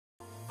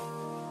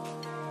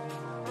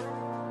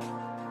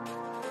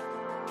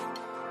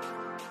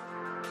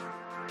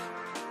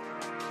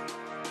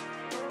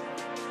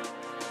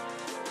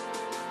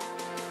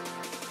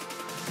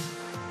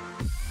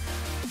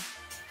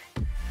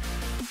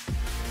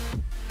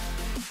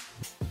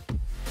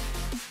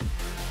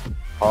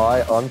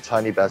Hi, I'm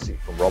Tony Bacic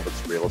from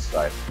Roberts Real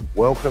Estate.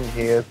 Welcome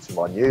here to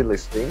my new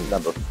listing,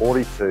 number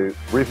 42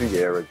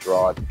 Riviera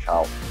Drive,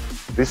 Carlton.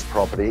 This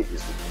property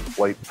is the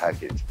complete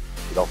package.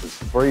 It offers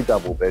 3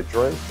 double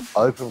bedrooms,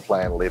 open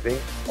plan living,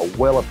 a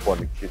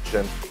well-appointed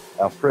kitchen,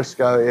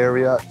 alfresco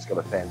area. It's got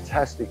a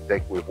fantastic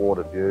deck with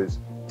water views,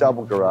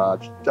 double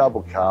garage,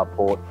 double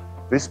carport.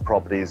 This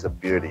property is a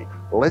beauty.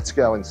 Let's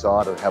go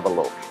inside and have a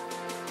look.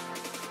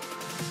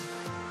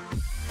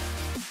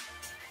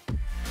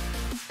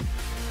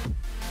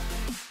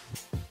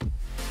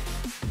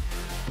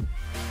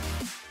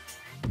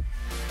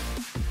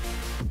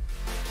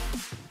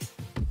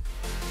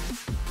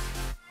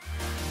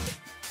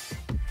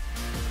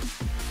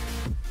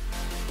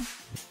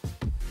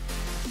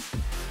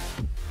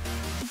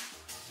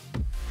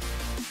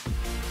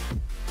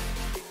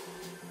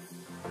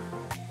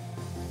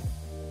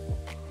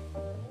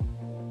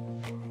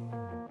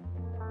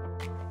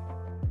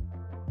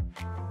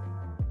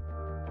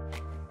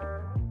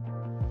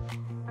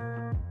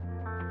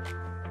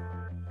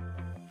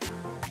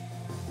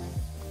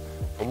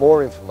 For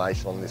more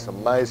information on this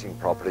amazing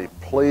property,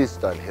 please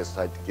don't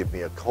hesitate to give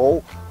me a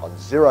call on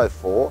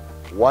 04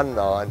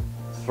 19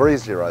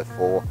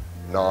 304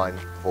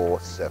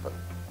 947.